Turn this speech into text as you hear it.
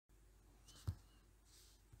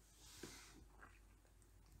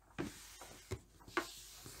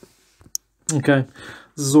Okay,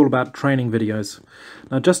 this is all about training videos.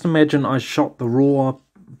 Now just imagine I shot the raw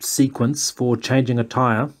sequence for changing a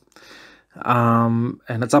tire, and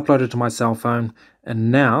it's uploaded to my cell phone,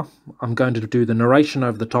 and now I'm going to do the narration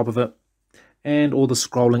over the top of it and all the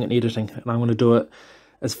scrolling and editing, and I'm going to do it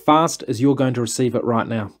as fast as you're going to receive it right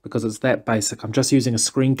now because it's that basic. I'm just using a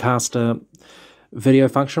screencaster video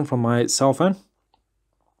function from my cell phone,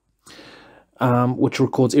 which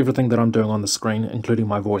records everything that I'm doing on the screen, including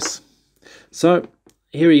my voice. So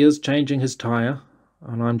here he is changing his tire,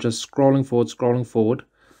 and I'm just scrolling forward.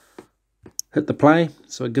 Hit the play,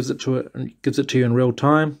 so it gives it to you in real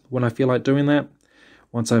time when I feel like doing that.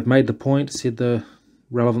 Once I've made the point, said the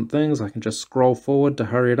relevant things, I can just scroll forward to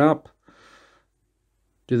hurry it up.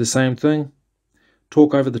 Do the same thing,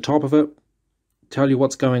 talk over the top of it, tell you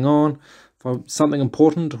what's going on. For something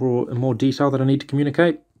important or in more detail that I need to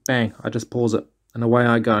communicate, bang, I just pause it and away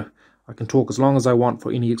I go. I can talk as long as I want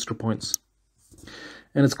for any extra points.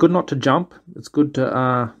 And it's good not to jump, it's good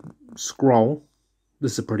to scroll.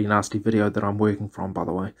 This is a pretty nasty video that I'm working from, by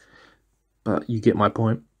the way, but you get my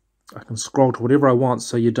point. I can scroll to whatever I want,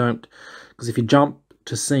 so you don't, because if you jump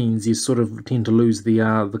to scenes, you sort of tend to lose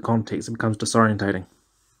the context. It becomes disorientating.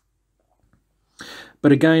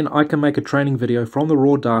 But again, I can make a training video from the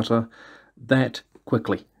raw data that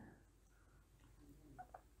quickly.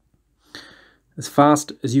 As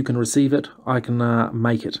fast as you can receive it, I can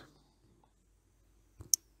make it.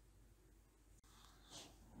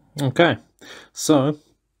 Okay, so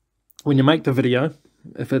when you make the video,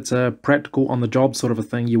 if it's a practical on-the-job sort of a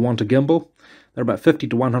thing, you want a gimbal. They're about $50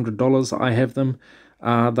 to $100. I have them.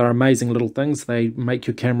 They're amazing little things. They make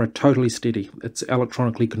your camera totally steady. It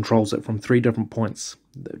electronically controls it from 3 different points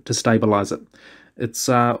to stabilize it. It's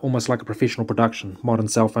almost like a professional production. Modern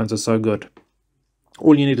cell phones are so good.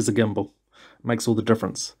 All you need is a gimbal. It makes all the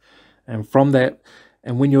difference. And from that,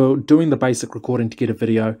 and when you're doing the basic recording to get a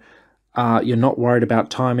video, you're not worried about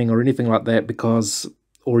timing or anything like that, because,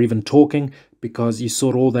 or even talking, because you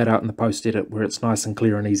sort all that out in the post-edit where it's nice and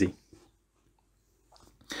clear and easy.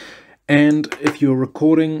 And if you're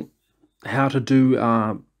recording how to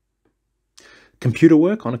do computer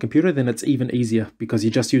work on a computer, then it's even easier, because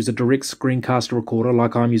you just use a direct screencaster recorder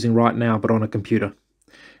like I'm using right now, but on a computer.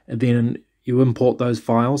 And then you import those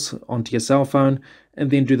files onto your cell phone,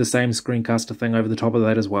 and then do the same screencaster thing over the top of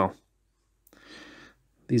that as well.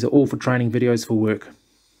 These are all for training videos for work.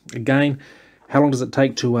 Again, how long does it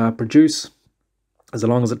take to produce? As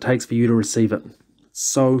long as it takes for you to receive it. It's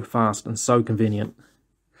so fast and so convenient.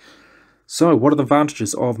 So, what are the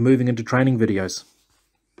advantages of moving into training videos?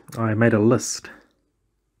 I made a list.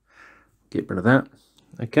 Get rid of that.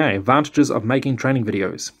 Okay, advantages of making training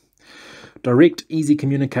videos. Direct, easy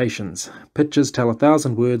communications. Pictures tell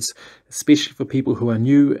 1,000 words, especially for people who are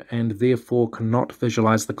new and therefore cannot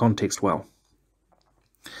visualize the context well.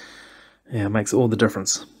 Yeah, it makes all the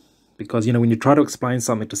difference. Because, you know, when you try to explain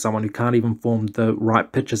something to someone who can't even form the right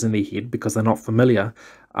pictures in their head because they're not familiar,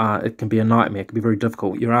 it can be a nightmare. It can be very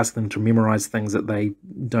difficult. You're asking them to memorize things that they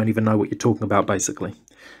don't even know what you're talking about, basically.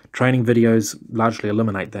 Training videos largely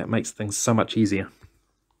eliminate that. It makes things so much easier.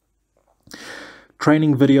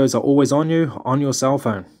 Training videos are always on you, on your cell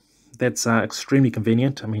phone. That's extremely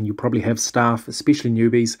convenient. I mean, you probably have staff, especially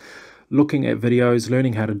newbies, looking at videos,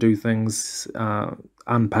 learning how to do things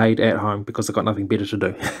unpaid at home because they've got nothing better to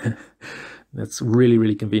do. It's really,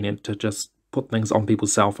 really convenient to just put things on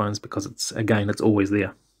people's cell phones because it's always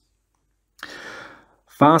there.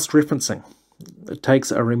 Fast referencing. It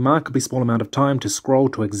takes a remarkably small amount of time to scroll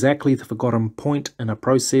to exactly the forgotten point in a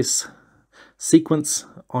process sequence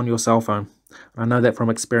on your cell phone. I know that from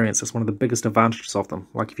experience. It's one of the biggest advantages of them.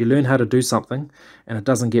 Like if you learn how to do something and it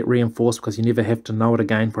doesn't get reinforced because you never have to know it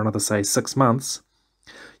again for another, say, 6 months,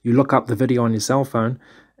 you look up the video on your cell phone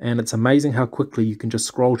and it's amazing how quickly you can just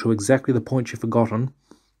scroll to exactly the point you've forgotten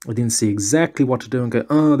and then see exactly what to do and go,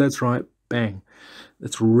 oh, that's right, bang.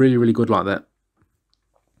 It's really, really good like that.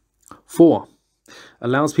 4,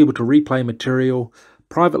 allows people to replay material,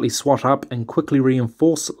 privately swat up and quickly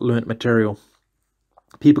reinforce learnt material.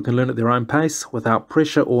 People can learn at their own pace without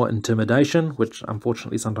pressure or intimidation, which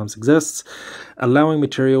unfortunately sometimes exists, allowing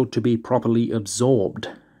material to be properly absorbed.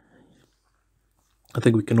 I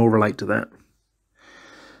think we can all relate to that.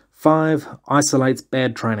 5, isolates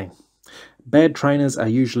bad training. Bad trainers are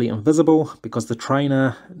usually invisible because the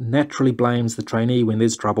trainer naturally blames the trainee when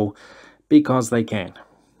there's trouble because they can.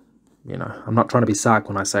 You know, I'm not trying to be sark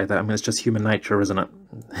when I say that. I mean, it's just human nature, isn't it?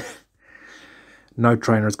 No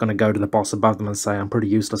trainer is going to go to the boss above them and say, I'm pretty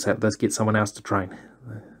useless at this, get someone else to train.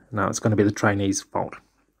 No, it's going to be the trainee's fault.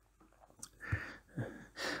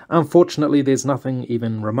 Unfortunately, there's nothing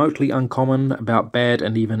even remotely uncommon about bad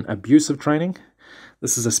and even abusive training.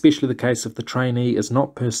 This is especially the case if the trainee is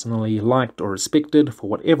not personally liked or respected for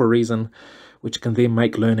whatever reason, which can then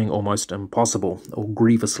make learning almost impossible or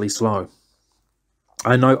grievously slow.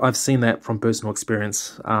 I know I've seen that from personal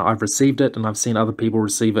experience. I've received it and I've seen other people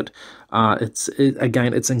receive it.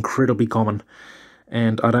 Again, it's incredibly common,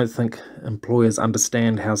 and I don't think employers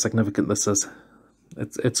understand how significant this is.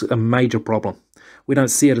 It's a major problem. We don't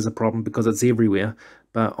see it as a problem because it's everywhere,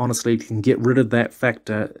 but honestly, if you can get rid of that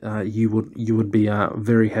factor, you would be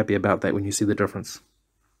very happy about that when you see the difference.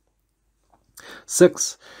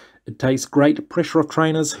 6. It takes great pressure off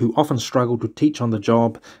trainers who often struggle to teach on the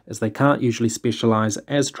job as they can't usually specialize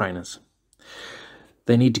as trainers.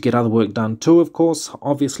 They need to get other work done too, of course,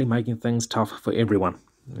 obviously making things tough for everyone.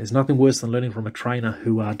 There's nothing worse than learning from a trainer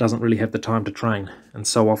who doesn't really have the time to train, and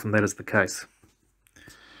so often that is the case.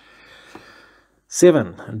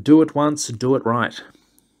 7. Do it once, do it right.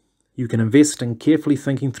 You can invest in carefully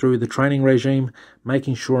thinking through the training regime,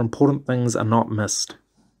 making sure important things are not missed,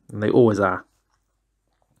 and they always are.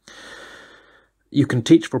 You can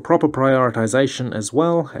teach for proper prioritization as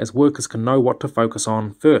well, as workers can know what to focus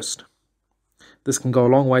on first. This can go a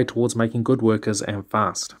long way towards making good workers and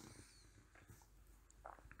fast.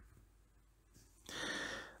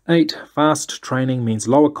 8. Fast training means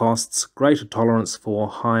lower costs, greater tolerance for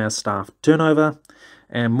higher staff turnover,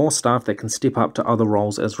 and more staff that can step up to other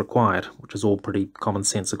roles as required, which is all pretty common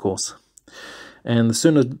sense, of course. And the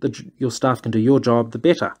sooner your staff can do your job, the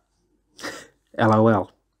better.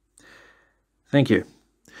 LOL. Thank you.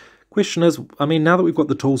 Question is, now that we've got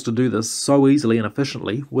the tools to do this so easily and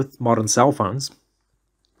efficiently with modern cell phones,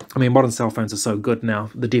 modern cell phones are so good now.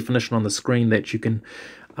 The definition on the screen that you can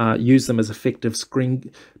use them as effective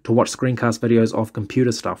to watch screencast videos of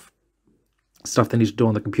computer stuff they need to do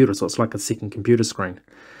on the computer, so it's like a second computer screen.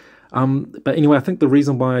 But anyway, I think the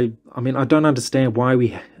reason why, I don't understand why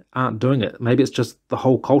we aren't doing it. Maybe it's just the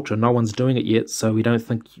whole culture. No one's doing it yet, so we don't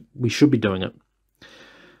think we should be doing it.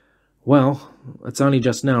 Well, it's only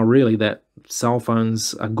just now, really, that cell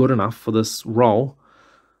phones are good enough for this role,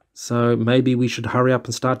 so maybe we should hurry up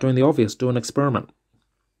and start doing the obvious, do an experiment.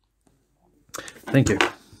 Thank you.